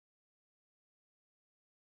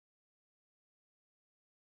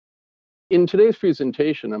In today's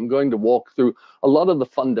presentation, I'm going to walk through a lot of the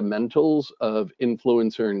fundamentals of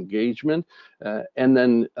influencer engagement, and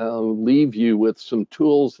then leave you with some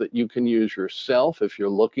tools that you can use yourself if you're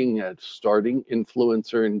looking at starting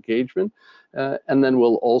influencer engagement. And then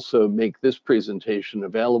we'll also make this presentation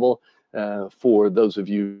available for those of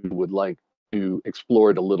you who would like to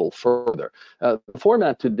explore it a little further. The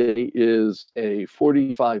format today is a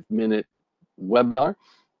 45-minute webinar.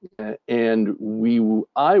 And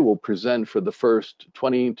I will present for the first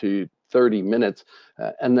 20 to 30 minutes,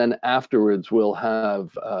 and then afterwards we'll have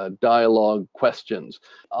dialogue questions.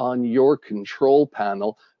 On your control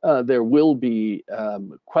panel, there will be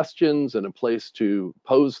questions and a place to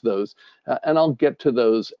pose those, and I'll get to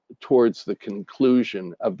those towards the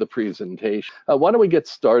conclusion of the presentation. Why don't we get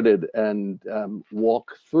started and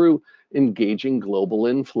walk through engaging global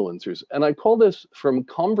influencers? And I call this from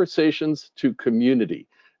conversations to community.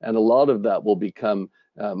 And a lot of that will become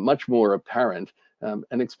much more apparent.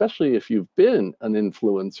 And especially if you've been an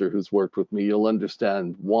influencer who's worked with me, you'll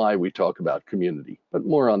understand why we talk about community. But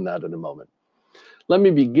more on that in a moment. Let me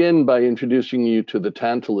begin by introducing you to the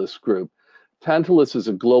Tantalus Group. Tantalus is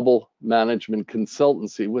a global management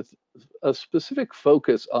consultancy with a specific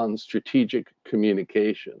focus on strategic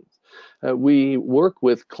communications. We work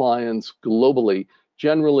with clients globally,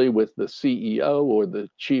 generally with the CEO or the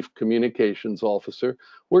Chief Communications Officer,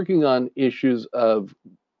 working on issues of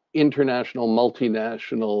international,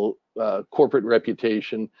 multinational corporate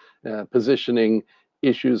reputation, positioning,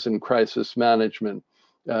 issues in crisis management.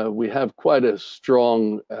 We have quite a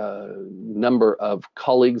strong number of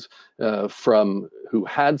colleagues who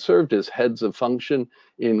had served as heads of function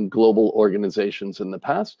in global organizations in the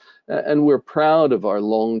past, and we're proud of our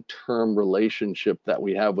long-term relationship that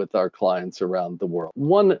we have with our clients around the world.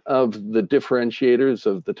 One of the differentiators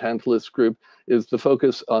of the Tantalus Group is the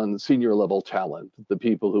focus on senior level talent, the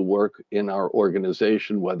people who work in our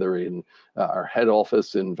organization, whether in our head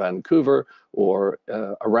office in Vancouver or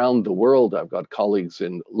around the world. I've got colleagues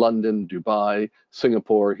in London, Dubai,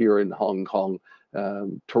 Singapore, here in Hong Kong,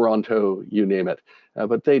 Toronto, you name it.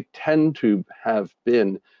 But they tend to have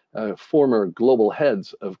been former global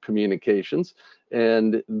heads of communications,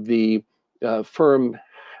 and the firm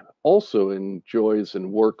also enjoys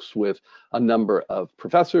and works with a number of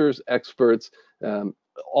professors, experts,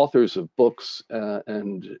 authors of books,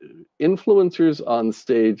 and influencers on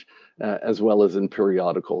stage, as well as in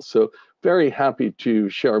periodicals. So very happy to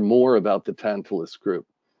share more about the Tantalus Group.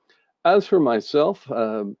 As for myself,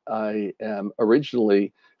 I am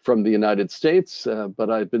originally from the United States, but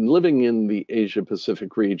I've been living in the Asia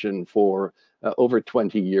Pacific region for over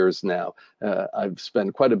 20 years now. I've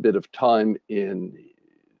spent quite a bit of time in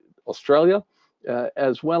Australia,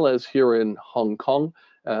 as well as here in Hong Kong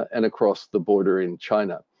and across the border in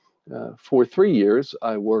China. For 3 years,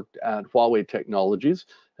 I worked at Huawei Technologies,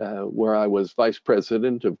 where I was Vice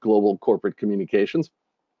President of Global Corporate Communications,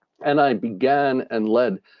 and I began and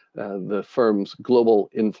led the firm's Global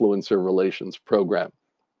Influencer Relations program.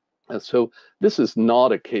 So this is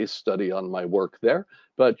not a case study on my work there,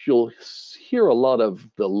 but you'll hear a lot of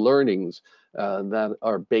the learnings that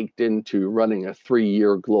are baked into running a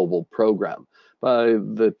 3-year global program. By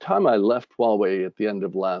the time I left Huawei at the end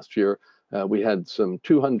of last year, we had some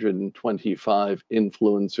 225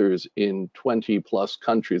 influencers in 20 plus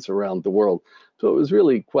countries around the world. So it was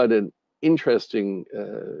really quite an interesting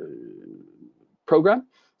program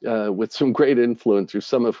with some great influencers,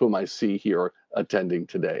 some of whom I see here attending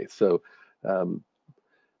today. So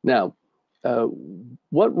now,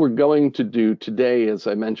 what we're going to do today, as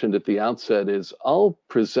I mentioned at the outset, is I'll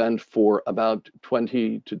present for about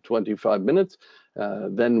 20 to 25 minutes.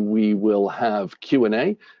 Then we will have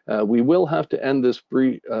Q&A. We will have to end this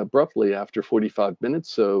abruptly after 45 minutes.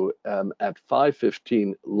 So at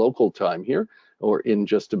 5:15 local time here, or in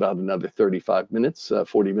just about another 35 minutes,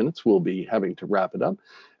 40 minutes, we'll be having to wrap it up.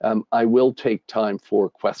 I will take time for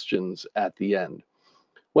questions at the end.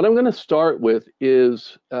 What I'm going to start with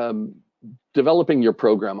is developing your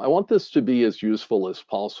program. I want this to be as useful as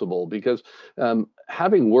possible because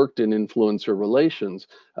having worked in influencer relations,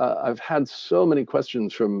 I've had so many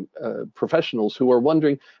questions from professionals who are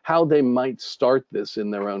wondering how they might start this in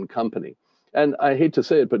their own company. And I hate to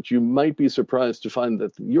say it, but you might be surprised to find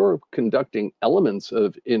that you're conducting elements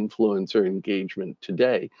of influencer engagement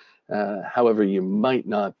today. However, you might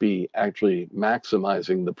not be actually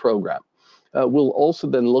maximizing the program. We'll also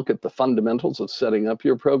then look at the fundamentals of setting up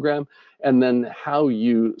your program and then how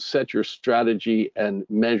you set your strategy and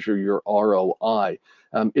measure your ROI.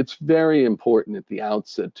 It's very important at the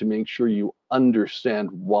outset to make sure you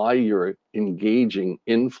understand why you're engaging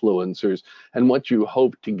influencers and what you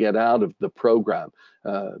hope to get out of the program.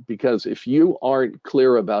 Because if you aren't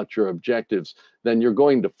clear about your objectives, then you're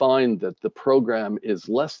going to find that the program is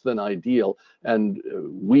less than ideal and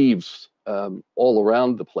weaves all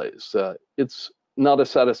around the place. It's not a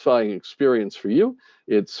satisfying experience for you.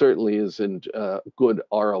 It certainly isn't good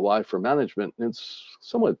ROI for management, and it's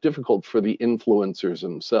somewhat difficult for the influencers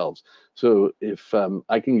themselves. So if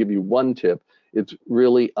I can give you one tip, it's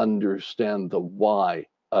really understand the why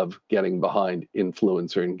of getting behind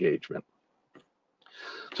influencer engagement.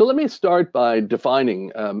 So let me start by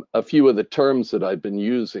defining a few of the terms that I've been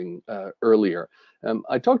using earlier.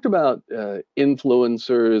 I talked about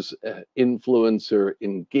influencers, influencer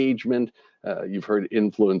engagement. You've heard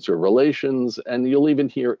influencer relations, and you'll even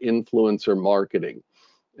hear influencer marketing.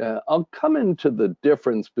 I'll come into the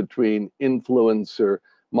difference between influencer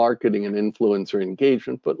marketing and influencer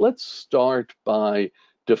engagement, but let's start by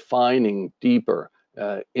defining deeper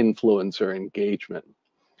influencer engagement.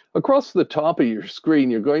 Across the top of your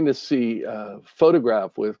screen, you're going to see a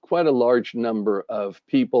photograph with quite a large number of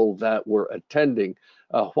people that were attending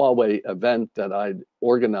a Huawei event that I'd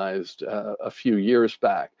organized a few years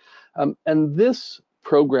back. And this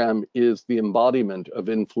program is the embodiment of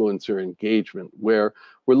influencer engagement, where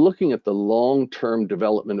we're looking at the long-term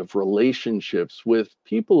development of relationships with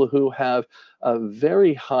people who have a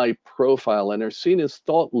very high profile and are seen as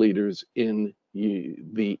thought leaders in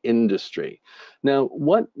the industry. Now,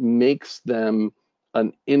 what makes them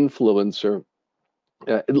an influencer,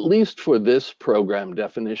 at least for this program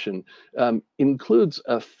definition, includes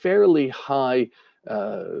a fairly high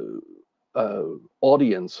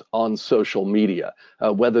audience on social media,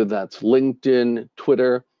 whether that's LinkedIn,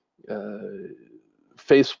 Twitter,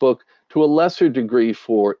 Facebook, to a lesser degree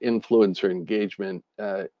for influencer engagement,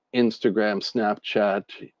 Instagram, Snapchat,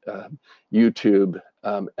 YouTube,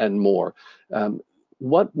 and more.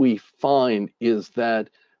 What we find is that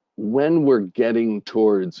when we're getting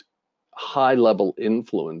towards high-level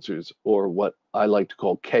influencers, or what I like to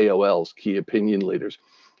call KOLs, key opinion leaders,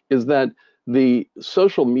 is that the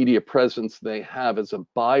social media presence they have is a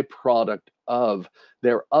byproduct of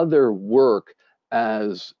their other work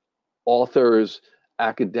as authors,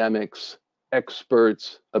 academics,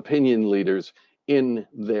 experts, opinion leaders in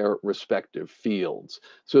their respective fields.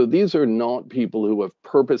 So these are not people who have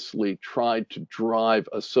purposely tried to drive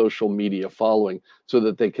a social media following so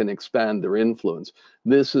that they can expand their influence.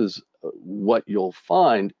 This is what you'll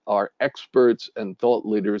find are experts and thought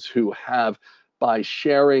leaders who have, by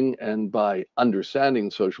sharing and by understanding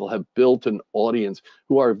social, have built an audience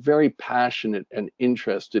who are very passionate and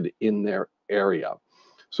interested in their area.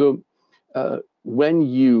 So when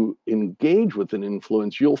you engage with an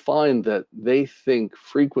influencer, you'll find that they think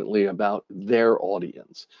frequently about their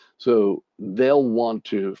audience. So they'll want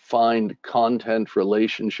to find content,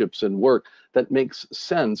 relationships, and work that makes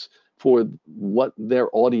sense for what their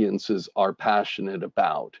audiences are passionate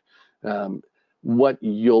about. What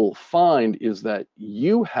you'll find is that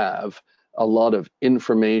you have a lot of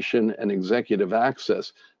information and executive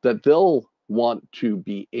access that they'll want to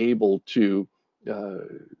be able to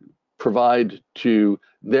provide to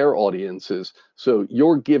their audiences. So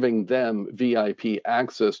you're giving them VIP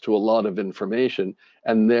access to a lot of information,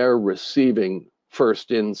 and they're receiving first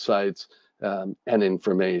insights and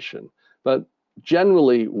information. But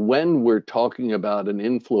generally, when we're talking about an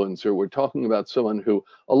influencer, we're talking about someone who,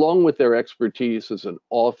 along with their expertise as an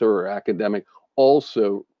author or academic,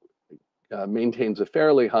 also maintains a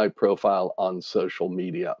fairly high profile on social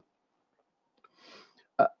media.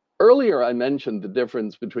 Earlier, I mentioned the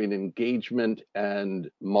difference between engagement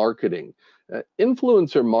and marketing.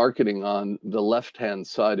 Influencer marketing on the left-hand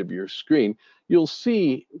side of your screen, you'll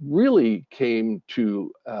see really came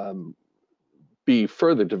to be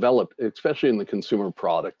further developed, especially in the consumer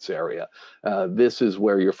products area. This is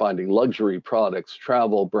where you're finding luxury products,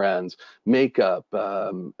 travel brands, makeup,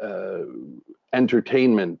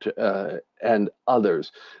 entertainment, and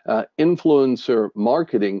others. Influencer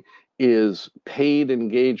marketing is paid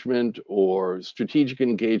engagement or strategic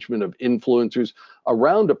engagement of influencers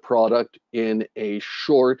around a product in a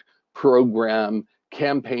short program,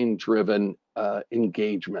 campaign-driven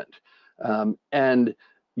engagement. And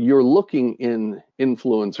you're looking in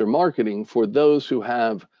influencer marketing for those who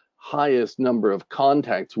have highest number of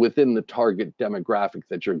contacts within the target demographic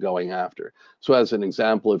that you're going after. So as an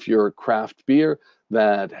example, if you're a craft beer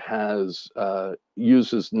that has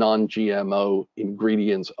uses non-GMO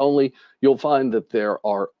ingredients only, you'll find that there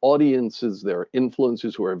are audiences, there are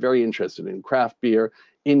influencers who are very interested in craft beer,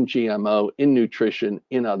 in GMO, in nutrition,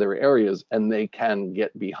 in other areas, and they can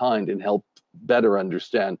get behind and help better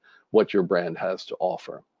understand what your brand has to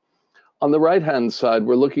offer. On the right-hand side,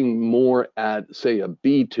 we're looking more at, say, a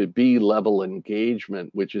B2B level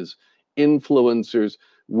engagement, which is influencers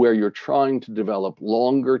where you're trying to develop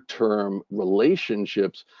longer-term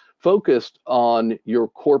relationships focused on your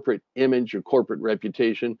corporate image, your corporate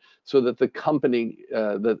reputation, so that the company,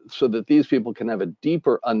 so that these people can have a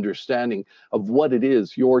deeper understanding of what it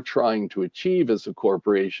is you're trying to achieve as a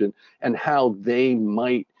corporation and how they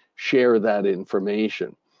might share that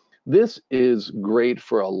information. This is great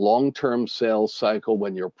for a long-term sales cycle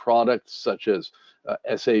when your products such as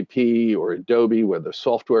SAP or Adobe, where the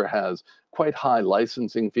software has quite high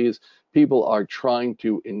licensing fees, people are trying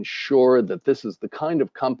to ensure that this is the kind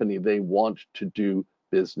of company they want to do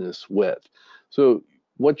business with. So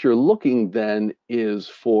what you're looking then is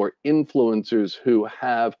for influencers who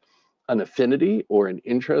have an affinity or an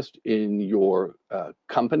interest in your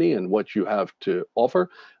company and what you have to offer,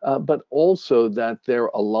 but also that they're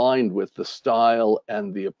aligned with the style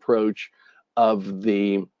and the approach of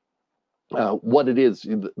the what it is,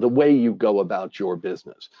 the way you go about your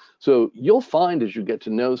business. So you'll find as you get to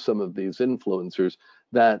know some of these influencers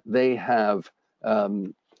that they have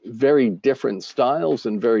very different styles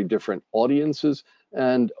and very different audiences.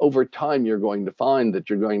 And over time, you're going to find that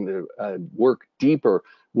you're going to work deeper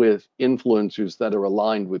with influencers that are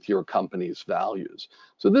aligned with your company's values.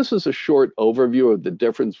 So this is a short overview of the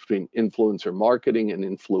difference between influencer marketing and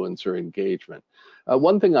influencer engagement.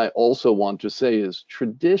 One thing I also want to say is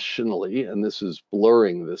traditionally, and this is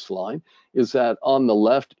blurring this line, is that on the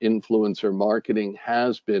left, influencer marketing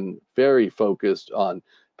has been very focused on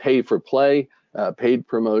pay for play, paid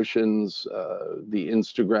promotions, the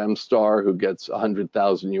Instagram star who gets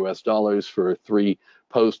 100,000 US for 3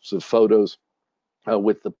 posts of photos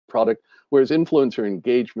with the product, whereas influencer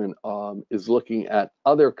engagement is looking at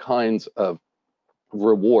other kinds of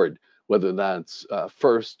reward, whether that's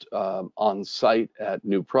first on site at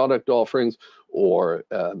new product offerings or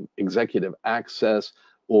executive access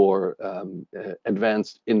or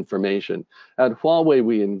advanced information. At Huawei,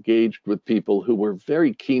 we engaged with people who were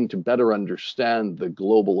very keen to better understand the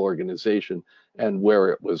global organization and where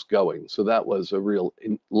it was going. So that was a real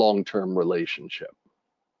long-term relationship.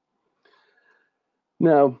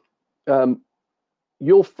 Now,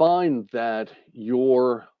 you'll find that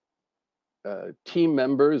your team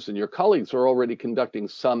members and your colleagues are already conducting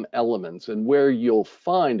some elements, and where you'll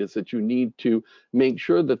find is that you need to make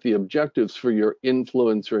sure that the objectives for your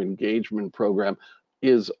influencer engagement program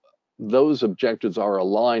is those objectives are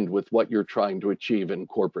aligned with what you're trying to achieve in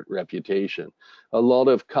corporate reputation. A lot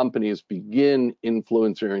of companies begin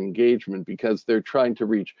influencer engagement because they're trying to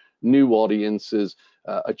reach new audiences,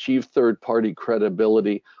 achieve third-party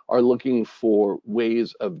credibility, are looking for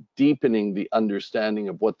ways of deepening the understanding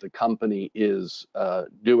of what the company is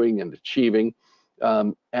doing and achieving.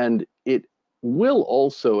 And it will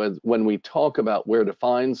also, as when we talk about where to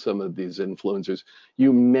find some of these influencers,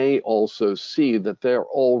 you may also see that they're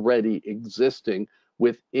already existing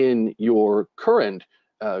within your current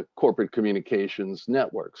corporate communications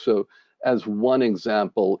network. So as one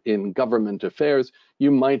example, in government affairs,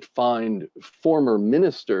 you might find former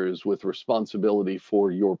ministers with responsibility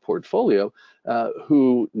for your portfolio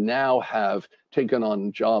who now have taken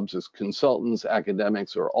on jobs as consultants,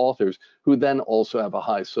 academics, or authors, who then also have a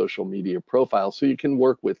high social media profile. So you can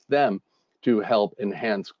work with them to help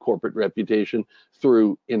enhance corporate reputation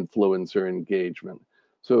through influencer engagement.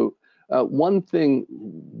 So one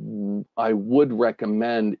thing I would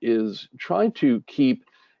recommend is try to keep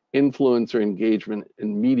influencer engagement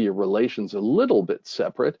and media relations a little bit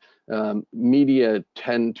separate. Media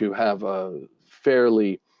tend to have a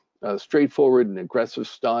fairly straightforward and aggressive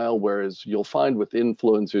style, whereas you'll find with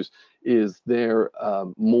influencers is they're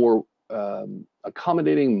more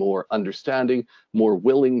accommodating, more understanding, more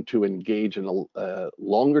willing to engage in a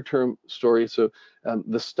longer term story. So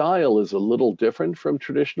the style is a little different from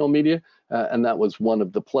traditional media, and that was one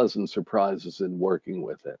of the pleasant surprises in working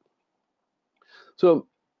with it. So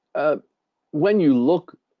when you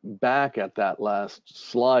look back at that last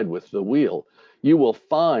slide with the wheel, you will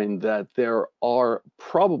find that there are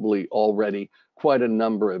probably already quite a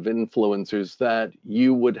number of influencers that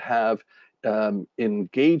you would have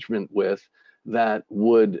engagement with that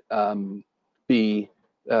would be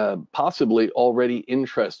possibly already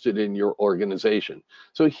interested in your organization.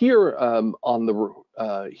 So here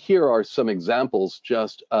here are some examples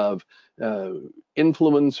just of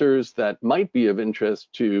influencers that might be of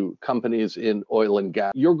interest to companies in oil and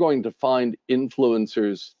gas. You're going to find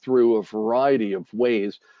influencers through a variety of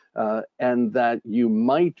ways, and that you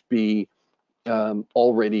might be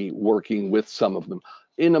already working with some of them.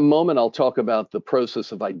 In a moment, I'll talk about the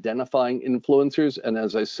process of identifying influencers. And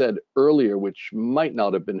as I said earlier, which might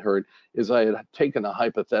not have been heard, is I had taken a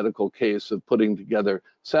hypothetical case of putting together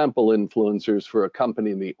sample influencers for a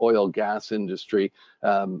company in the oil gas industry.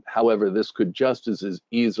 However, this could just as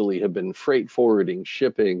easily have been freight forwarding,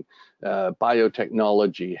 shipping,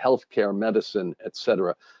 biotechnology, healthcare, medicine,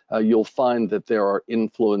 etc. You'll find that there are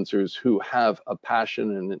influencers who have a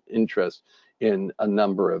passion and an interest in a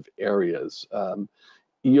number of areas.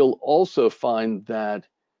 You'll also find that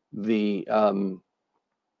there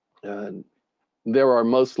are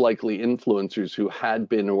most likely influencers who had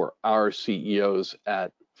been or are CEOs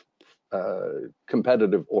at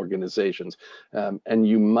competitive organizations. And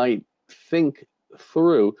you might think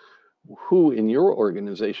through who in your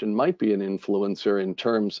organization might be an influencer in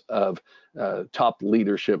terms of top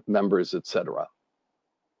leadership members, etc.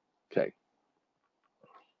 Okay.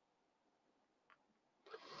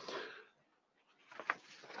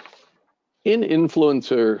 In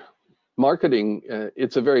influencer marketing,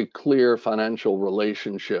 it's a very clear financial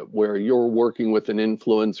relationship where you're working with an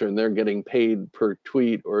influencer and they're getting paid per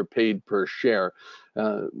tweet or paid per share.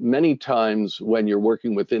 Many times when you're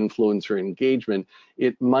working with influencer engagement,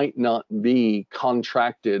 it might not be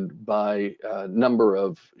contracted by a number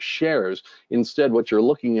of shares. Instead, what you're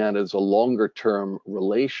looking at is a longer term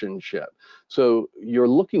relationship. So you're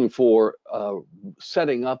looking for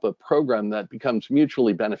setting up a program that becomes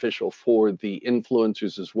mutually beneficial for the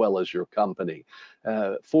influencers as well as your company.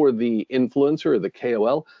 For the influencer or the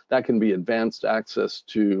KOL, that can be advanced access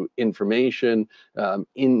to information,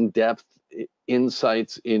 in-depth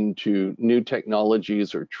insights into new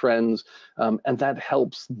technologies or trends, and that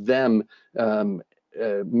helps them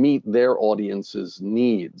meet their audience's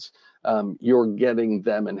needs. You're getting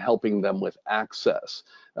them and helping them with access.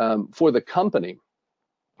 For the company,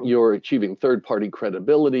 you're achieving third-party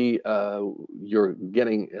credibility, you're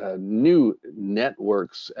getting new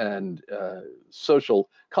networks and social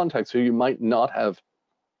contacts who you might not have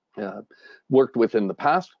worked with in the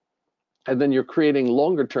past. And then you're creating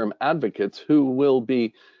longer-term advocates who will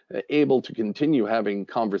be able to continue having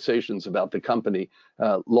conversations about the company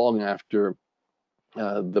long after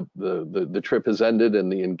the trip has ended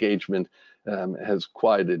and the engagement has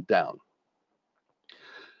quieted down.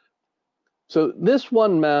 So this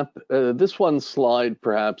one map, this one slide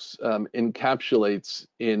perhaps encapsulates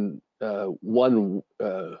in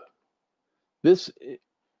this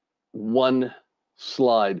one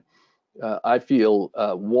slide, I feel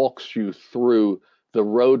walks you through the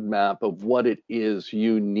roadmap of what it is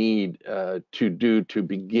you need to do to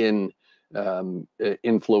begin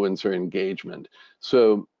influencer engagement.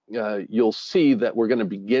 So you'll see that we're going to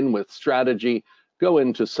begin with strategy, go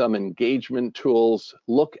into some engagement tools,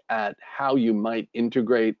 look at how you might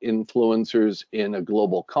integrate influencers in a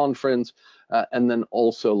global conference, and then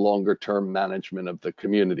also longer term management of the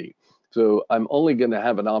community. So I'm only going to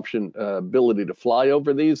have an ability to fly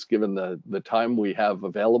over these given the time we have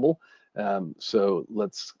available. So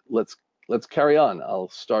let's carry on. I'll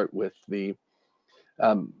start with the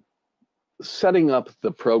setting up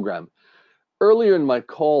the program. Earlier in my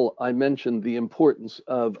call, I mentioned the importance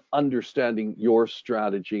of understanding your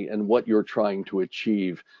strategy and what you're trying to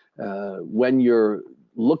achieve. When you're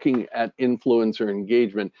looking at influencer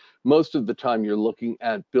engagement, most of the time you're looking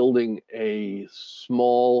at building a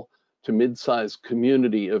small to mid-sized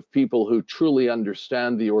community of people who truly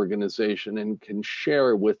understand the organization and can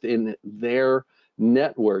share within their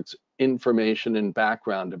networks information and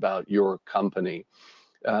background about your company.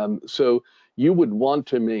 So you would want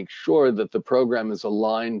to make sure that the program is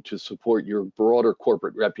aligned to support your broader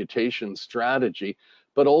corporate reputation strategy,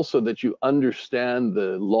 but also that you understand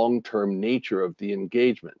the long-term nature of the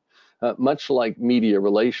engagement. Much like media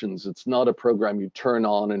relations, it's not a program you turn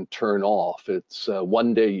on and turn off. It's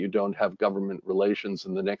one day you don't have government relations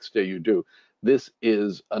and the next day you do. This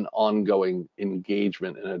is an ongoing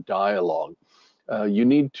engagement and a dialogue. You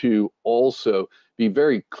need to also be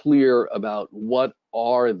very clear about what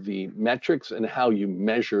are the metrics and how you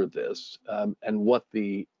measure this, and what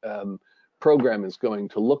the program is going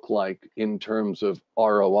to look like in terms of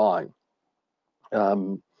ROI.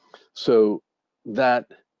 So that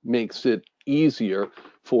makes it easier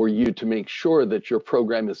for you to make sure that your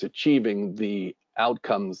program is achieving the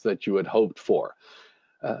outcomes that you had hoped for.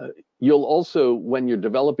 You'll also, when you're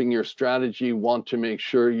developing your strategy, want to make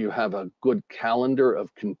sure you have a good calendar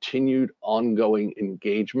of continued ongoing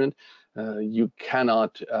engagement. You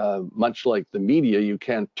cannot, much like the media, you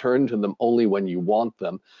can't turn to them only when you want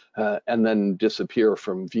them and then disappear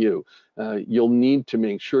from view. You'll need to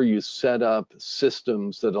make sure you set up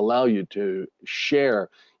systems that allow you to share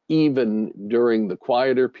even during the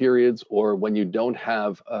quieter periods or when you don't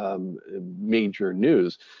have major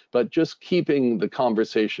news, but just keeping the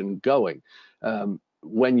conversation going.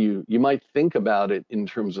 When you might think about it in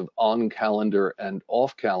terms of on calendar and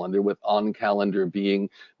off calendar, with on calendar being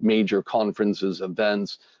major conferences,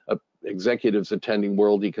 events, executives attending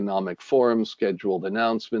World Economic Forum, scheduled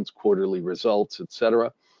announcements, quarterly results,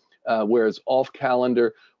 etc. Whereas off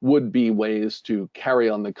calendar would be ways to carry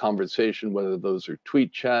on the conversation, whether those are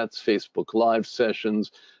tweet chats, Facebook Live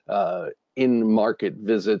sessions, in-market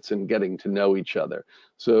visits, and getting to know each other.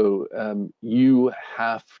 So you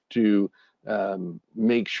have to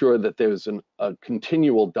make sure that there's a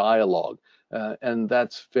continual dialogue, and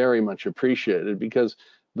that's very much appreciated, because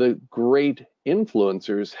the great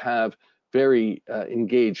influencers have very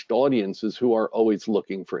engaged audiences who are always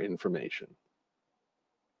looking for information.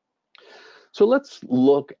 So let's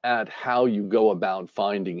look at how you go about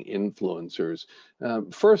finding influencers.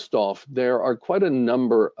 First off, there are quite a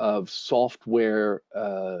number of software.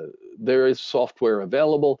 There is software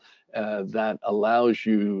available that allows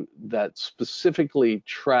you, that specifically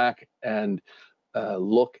track and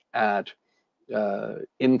look at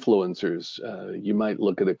influencers. You might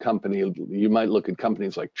look at a company, you might look at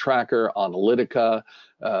companies like Tracker, Analytica,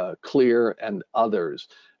 Clear, and others.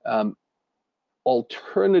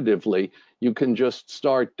 Alternatively, you can just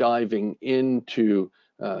start diving into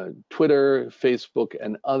Twitter, Facebook,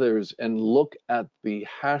 and others, and look at the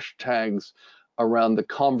hashtags around the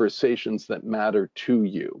conversations that matter to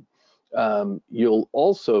you. You'll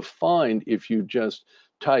also find, if you just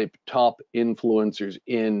type top influencers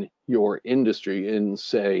in your industry, in,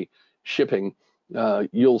 say, shipping,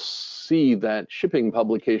 you'll see that shipping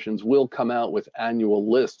publications will come out with annual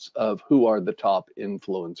lists of who are the top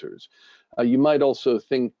influencers. You might also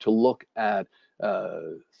think to look at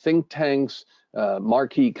think tanks,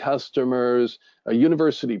 marquee customers,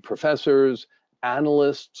 university professors,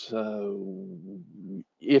 analysts.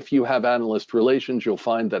 If you have analyst relations, you'll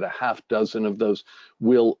find that a half dozen of those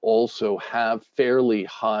will also have fairly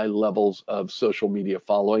high levels of social media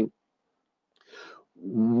following.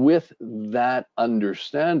 With that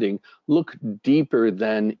understanding, look deeper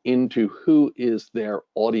then into who is their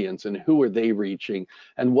audience and who are they reaching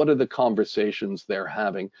and what are the conversations they're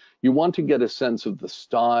having. You want to get a sense of the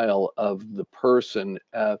style of the person.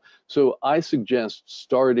 So I suggest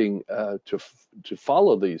starting to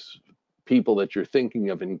follow these people that you're thinking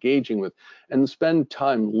of engaging with, and spend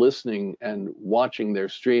time listening and watching their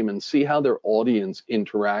stream and see how their audience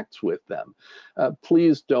interacts with them.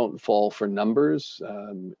 Please don't fall for numbers.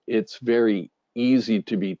 It's very easy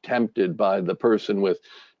to be tempted by the person with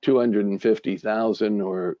 250,000,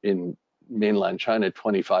 or in mainland China,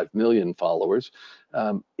 25 million followers.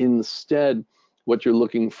 Instead, what you're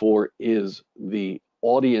looking for is the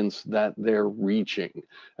audience that they're reaching.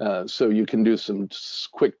 So you can do some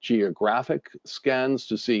quick geographic scans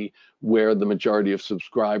to see where the majority of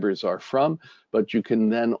subscribers are from, but you can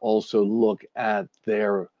then also look at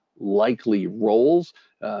their likely roles.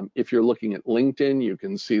 If you're looking at LinkedIn, you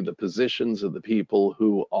can see the positions of the people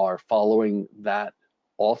who are following that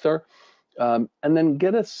author. And then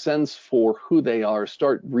get a sense for who they are,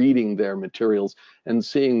 start reading their materials and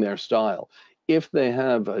seeing their style. If they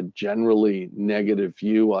have a generally negative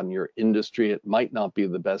view on your industry, it might not be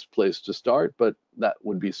the best place to start, but that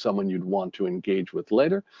would be someone you'd want to engage with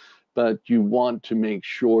later. But you want to make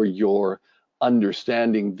sure you're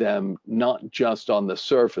understanding them, not just on the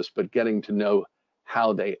surface, but getting to know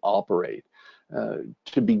how they operate.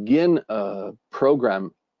 To begin a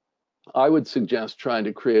program, I would suggest trying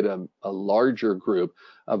to create a larger group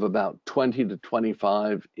of about 20 to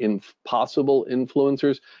 25 possible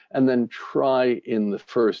influencers, and then try in the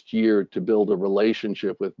first year to build a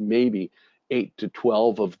relationship with maybe 8 to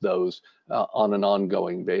 12 of those on an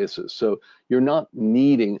ongoing basis. So you're not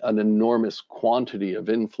needing an enormous quantity of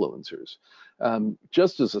influencers.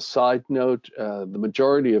 Just as a side note, the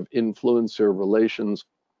majority of influencer relations,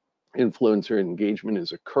 influencer engagement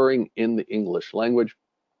is occurring in the English language.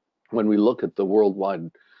 When we look at the worldwide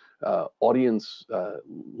audience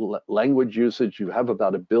language usage, you have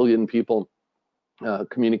about 1 billion people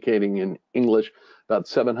communicating in English, about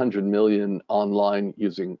 700 million online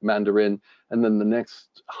using Mandarin, and then the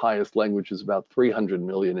next highest language is about 300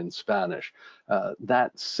 million in Spanish.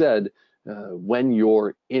 That said, when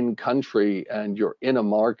you're in country and you're in a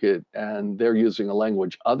market and they're using a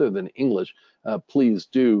language other than English, please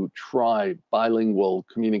do try bilingual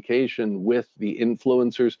communication with the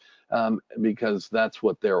influencers, because that's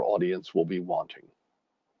what their audience will be wanting.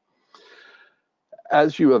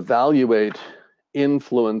 As you evaluate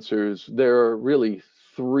influencers, there are really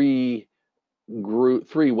three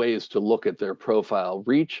three ways to look at their profile: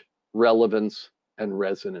 reach, relevance, and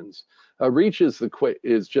resonance. Reach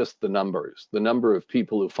is just the numbers, the number of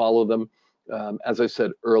people who follow them. As I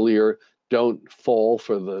said earlier, don't fall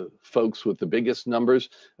for the folks with the biggest numbers.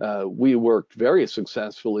 We worked very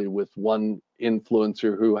successfully with one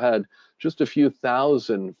influencer who had just a few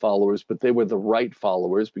thousand followers, but they were the right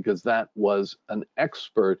followers because that was an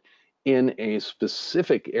expert in a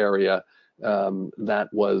specific area that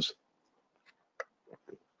was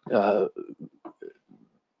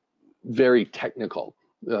very technical.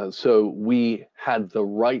 So we had the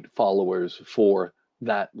right followers for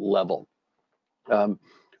that level.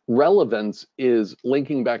 Relevance is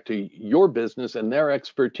linking back to your business and their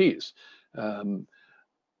expertise.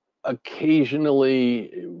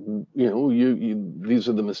 Occasionally, these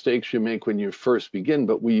are the mistakes you make when you first begin,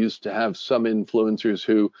 but we used to have some influencers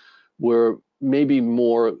who were maybe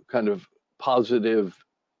more kind of positive,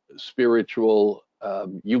 spiritual,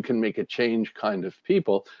 you can make a change kind of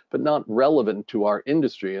people, but not relevant to our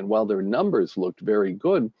industry. And while their numbers looked very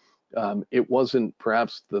good, it wasn't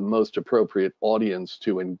perhaps the most appropriate audience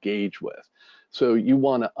to engage with. So you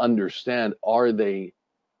want to understand, are they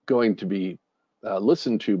going to be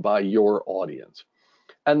listened to by your audience?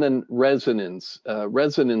 And then resonance.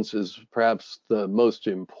 Resonance is perhaps the most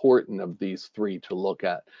important of these three to look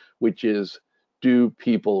at, which is, do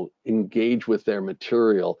people engage with their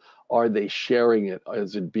material? Are they sharing it?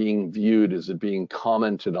 Is it being viewed? Is it being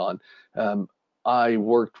commented on? I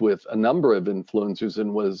worked with a number of influencers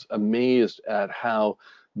and was amazed at how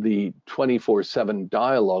the 24/7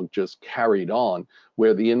 dialogue just carried on,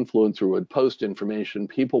 where the influencer would post information,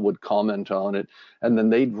 people would comment on it, and then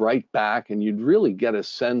they'd write back, and you'd really get a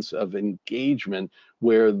sense of engagement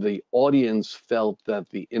where the audience felt that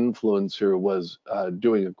the influencer was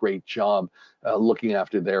doing a great job looking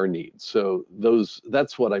after their needs. So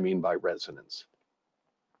that's what I mean by resonance.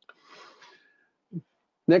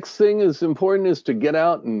 Next thing is important is to get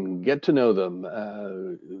out and get to know them.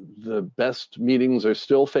 The best meetings are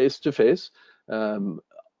still face-to-face.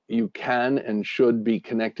 You can and should be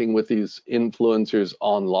connecting with these influencers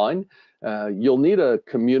online. You'll need a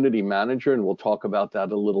community manager, and we'll talk about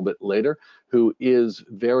that a little bit later, who is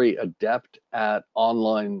very adept at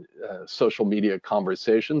online social media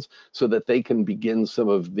conversations so that they can begin some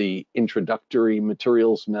of the introductory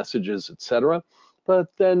materials, messages, etc.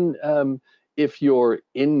 But then if you're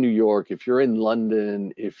in New York, if you're in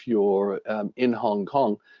London, if you're in Hong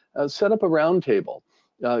Kong, set up a roundtable.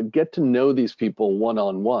 Get to know these people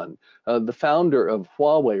one-on-one. The founder of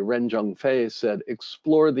Huawei, Ren Zhengfei, said,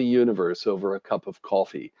 explore the universe over a cup of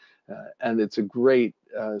coffee. And it's a great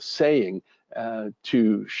saying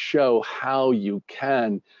to show how you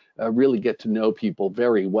can really get to know people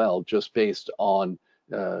very well just based on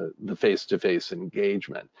the face-to-face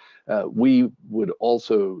engagement. You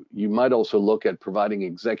might also look at providing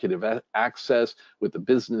executive access with a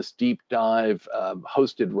business deep dive,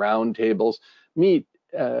 hosted roundtables, meeting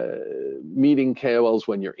KOLs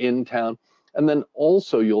when you're in town. And then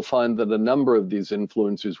also you'll find that a number of these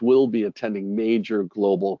influencers will be attending major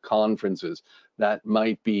global conferences. That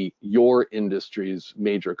might be your industry's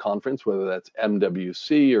major conference, whether that's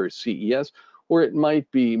MWC or CES, or it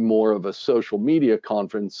might be more of a social media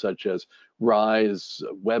conference such as Rise,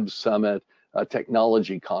 Web Summit, a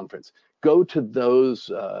technology conference. Go to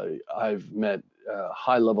those. I've met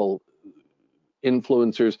high-level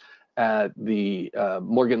influencers at the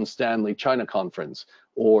Morgan Stanley China conference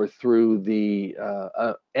or through the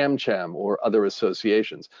AmCham or other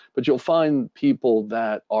associations. But you'll find people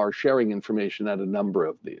that are sharing information at a number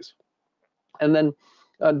of these. And then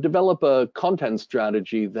develop a content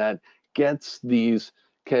strategy that gets these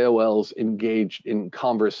KOLs engaged in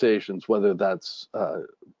conversations, whether that's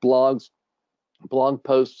blogs, blog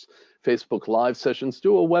posts, Facebook Live sessions.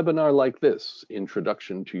 Do a webinar like this,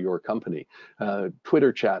 introduction to your company,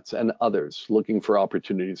 Twitter chats, and others, looking for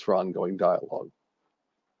opportunities for ongoing dialogue.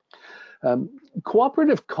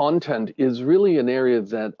 Cooperative content is really an area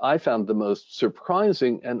that I found the most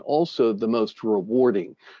surprising and also the most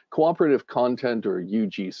rewarding. Cooperative content, or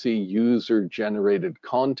UGC, user-generated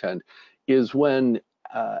content, is when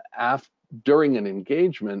during an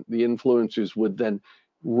engagement, the influencers would then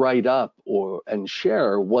write up and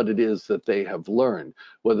share what it is that they have learned,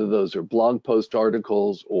 whether those are blog post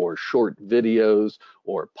articles or short videos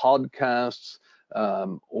or podcasts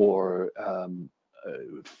or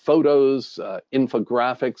photos,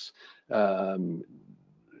 infographics,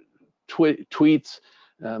 tweets.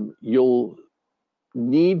 You'll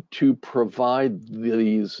need to provide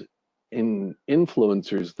these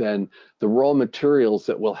influencers then the raw materials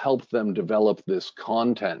that will help them develop this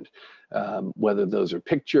content. whether those are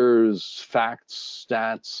pictures, facts,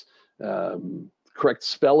 stats, correct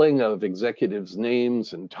spelling of executives'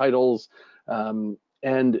 names and titles.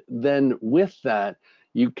 And then with that,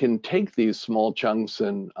 you can take these small chunks,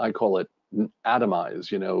 and I call it atomize,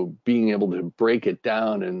 being able to break it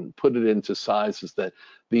down and put it into sizes that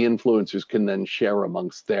the influencers can then share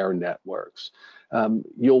amongst their networks.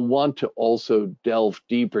 You'll want to also delve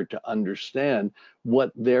deeper to understand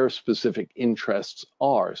what their specific interests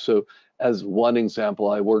are. So as one example,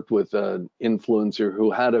 I worked with an influencer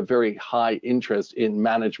who had a very high interest in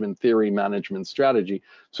management theory, management strategy.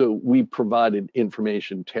 So we provided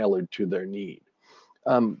information tailored to their need.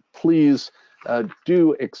 Please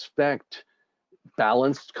do expect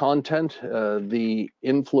balanced content. The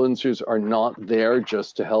influencers are not there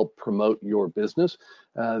just to help promote your business.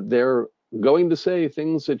 They're going to say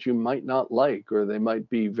things that you might not like, or they might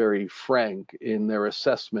be very frank in their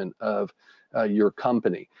assessment of your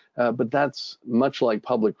company. But that's much like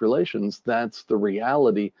public relations. That's the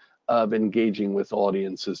reality of engaging with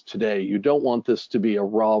audiences today. You don't want this to be a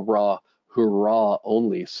rah, rah, hurrah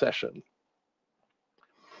only session.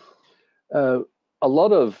 A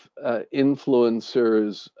lot of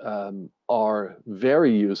influencers are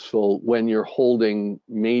very useful when you're holding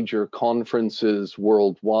major conferences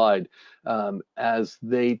worldwide, as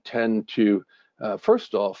they tend to,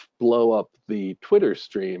 first off, blow up the Twitter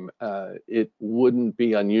stream. It wouldn't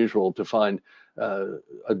be unusual to find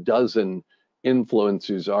a dozen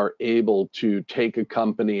influencers are able to take a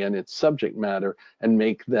company and its subject matter and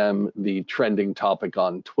make them the trending topic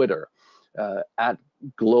on Twitter. At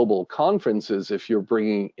global conferences, if you're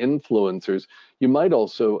bringing influencers, you might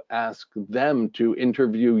also ask them to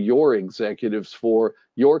interview your executives for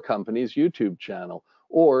your company's YouTube channel,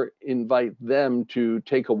 or invite them to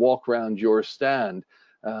take a walk around your stand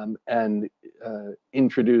and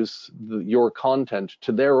introduce your content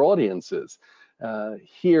to their audiences.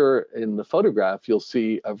 Here in the photograph, you'll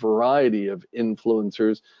see a variety of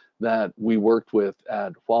influencers that we worked with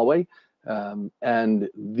at Huawei. And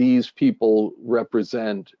these people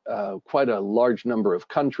represent quite a large number of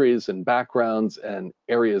countries and backgrounds and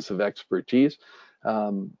areas of expertise.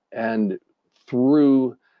 And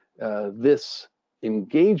through this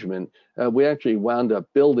engagement, we actually wound up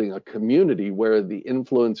building a community where the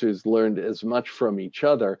influencers learned as much from each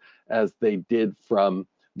other as they did from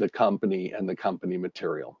the company and the company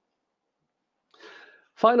material.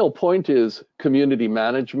 Final point is community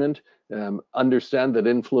management. Understand that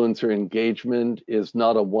influencer engagement is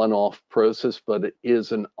not a one-off process, but it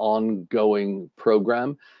is an ongoing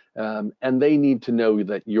program. And they need to know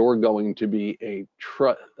that you're going to be a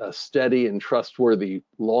steady and trustworthy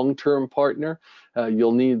long-term partner.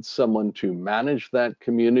 You'll need someone to manage that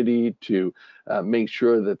community, to make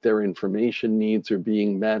sure that their information needs are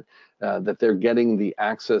being met, that they're getting the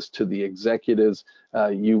access to the executives.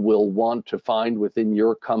 You will want to find within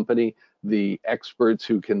your company the experts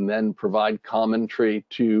who can then provide commentary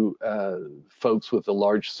to folks with a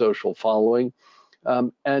large social following.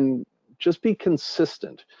 And just be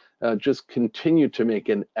consistent. Just continue to make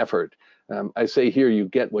an effort. I say here, you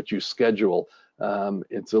get what you schedule.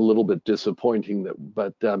 It's a little bit disappointing,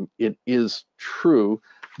 but it is true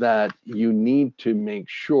that you need to make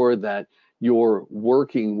sure that you're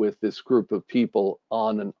working with this group of people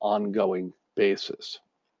on an ongoing basis.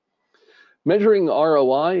 Measuring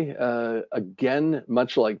ROI, again,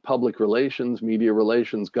 much like public relations, media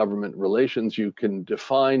relations, government relations, you can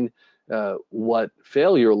define what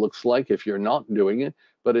failure looks like if you're not doing it,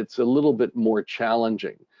 but it's a little bit more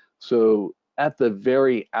challenging. So at the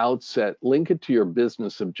very outset, link it to your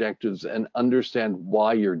business objectives and understand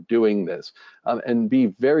why you're doing this, and be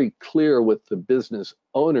very clear with the business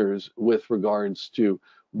owners with regards to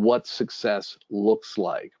what success looks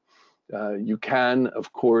like. You can,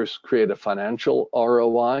 of course, create a financial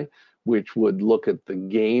ROI, which would look at the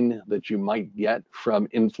gain that you might get from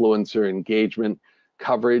influencer engagement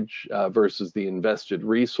coverage versus the invested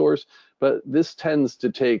resource. But this tends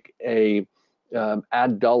to take a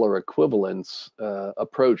ad dollar equivalence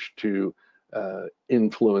approach to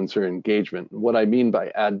influencer engagement. What I mean by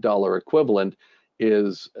ad dollar equivalent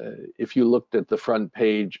is if you looked at the front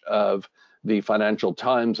page of the Financial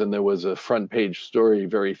Times and there was a front page story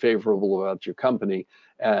very favorable about your company,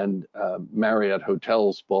 and Marriott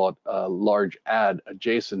Hotels bought a large ad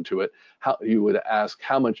adjacent to it, you would ask,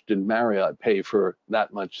 how much did Marriott pay for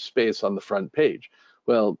that much space on the front page?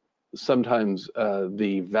 Well, sometimes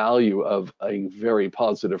the value of a very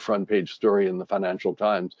positive front page story in the Financial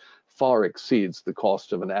Times far exceeds the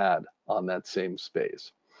cost of an ad on that same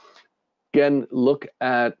space. Again, look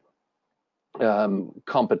at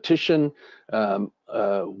competition,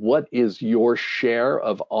 what is your share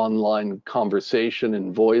of online conversation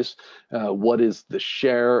and voice, what is the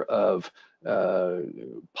share of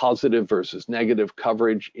positive versus negative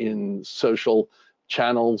coverage in social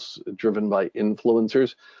channels driven by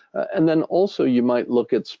influencers. And then also you might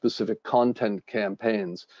look at specific content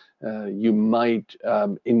campaigns. You might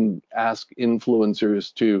ask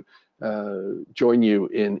influencers to join you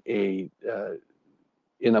in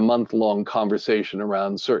a month-long conversation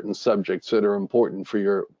around certain subjects that are important for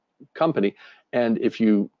your company. And if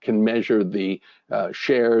you can measure the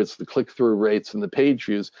shares, the click-through rates, and the page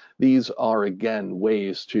views, these are, again,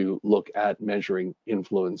 ways to look at measuring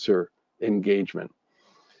influencer engagement.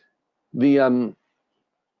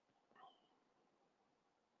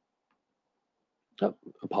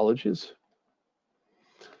 Apologies.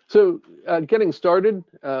 So getting started,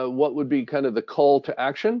 what would be kind of the call to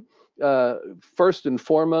action? First and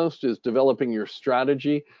foremost is developing your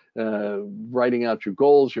strategy, writing out your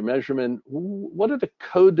goals, your measurement. What are the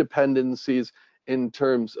codependencies in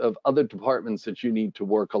terms of other departments that you need to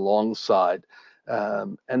work alongside?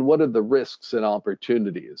 And what are the risks and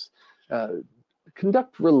opportunities?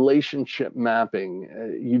 Conduct relationship mapping.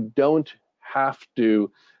 You don't have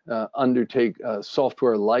to undertake a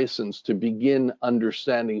software license to begin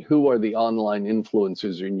understanding who are the online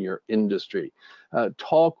influencers in your industry.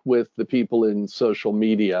 Talk with the people in social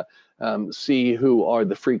media, see who are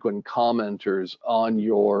the frequent commenters on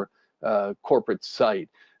your corporate site.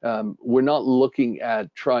 We're not looking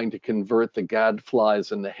at trying to convert the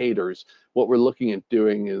gadflies and the haters. What we're looking at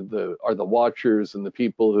doing is are the watchers and the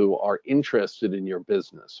people who are interested in your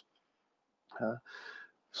business.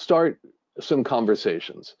 Start some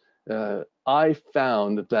conversations. I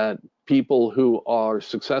found that people who are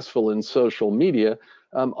successful in social media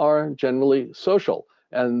are generally social,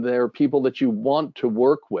 and they're people that you want to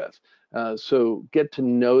work with. So get to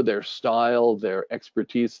know their style, their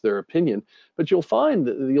expertise, their opinion, but you'll find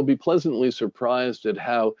that you'll be pleasantly surprised at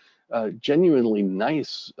how genuinely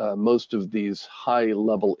nice most of these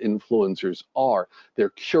high-level influencers are.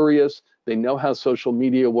 They're curious, they know how social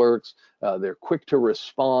media works, they're quick to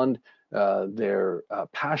respond, they're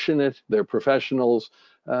passionate, they're professionals,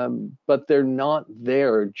 but they're not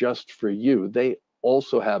there just for you. They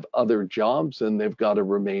also have other jobs and they've got to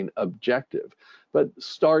remain objective. But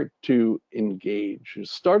start to engage,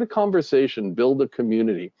 start a conversation, build a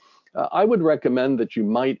community. I would recommend that you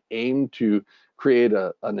might aim to create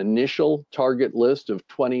an initial target list of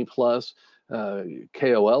 20 plus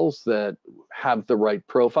KOLs that have the right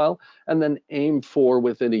profile, and then aim for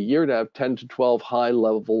within a year to have 10 to 12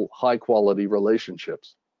 high-level, high-quality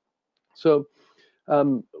relationships. So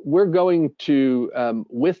we're going to,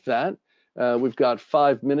 with that, we've got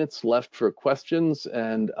 5 minutes left for questions,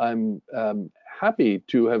 and I'm happy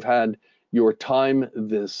to have had your time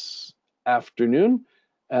this afternoon.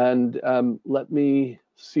 And let me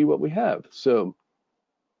see what we have. So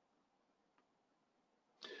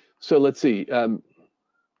let's see.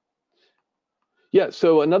 Yeah,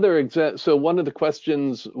 so another example. So one of the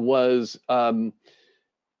questions was, one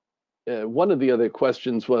of the other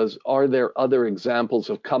questions was, are there other examples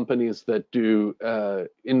of companies that do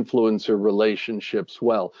influencer relationships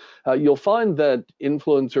well? You'll find that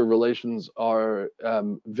influencer relations are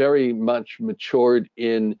very much matured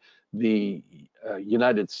in the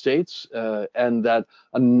United States, and that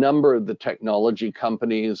a number of the technology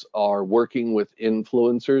companies are working with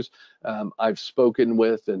influencers. I've spoken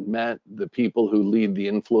with and met the people who lead the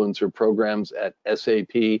influencer programs at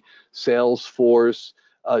SAP, Salesforce,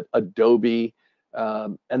 Adobe,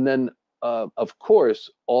 and then of course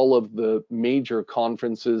all of the major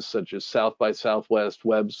conferences such as South by Southwest,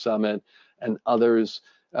 Web Summit, and others.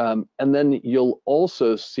 And then you'll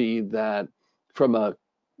also see that from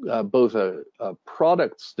both a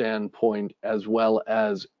product standpoint as well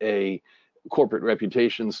as a corporate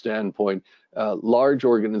reputation standpoint, large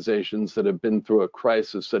organizations that have been through a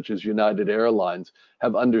crisis such as United Airlines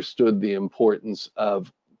have understood the importance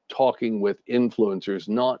of talking with influencers,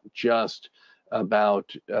 not just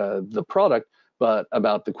about the product, but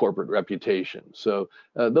about the corporate reputation. So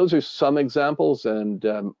those are some examples, and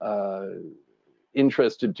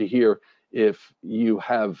interested to hear if you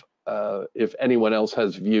have, if anyone else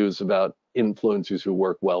has views about influencers who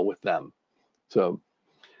work well with them. So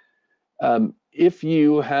if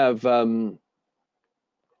you have,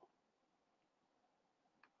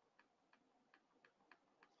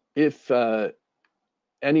 if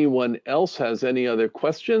anyone else has any other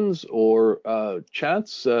questions or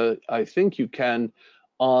chats, I think you can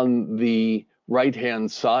on the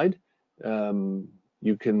right-hand side.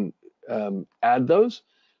 You can add those.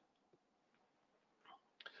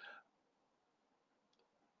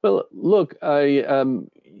 Well, look, I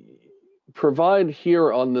provide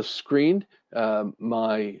here on the screen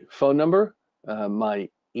my phone number, my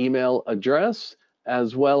email address,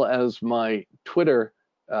 as well as my Twitter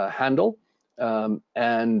handle.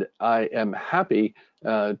 And I am happy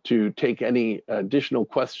to take any additional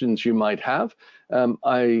questions you might have.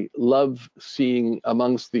 I love seeing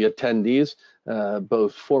amongst the attendees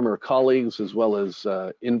both former colleagues as well as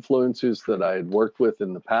influencers that I had worked with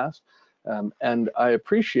in the past. And I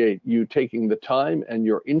appreciate you taking the time and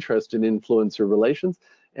your interest in influencer relations,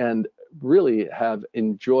 and really have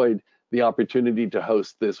enjoyed the opportunity to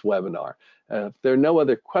host this webinar. If there are no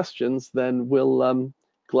other questions, then we'll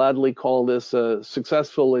gladly call this a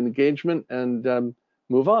successful engagement and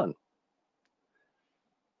move on.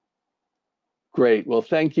 Great. Well,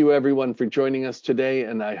 thank you everyone for joining us today,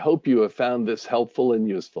 and I hope you have found this helpful and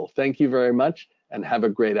useful. Thank you very much, and have a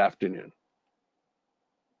great afternoon.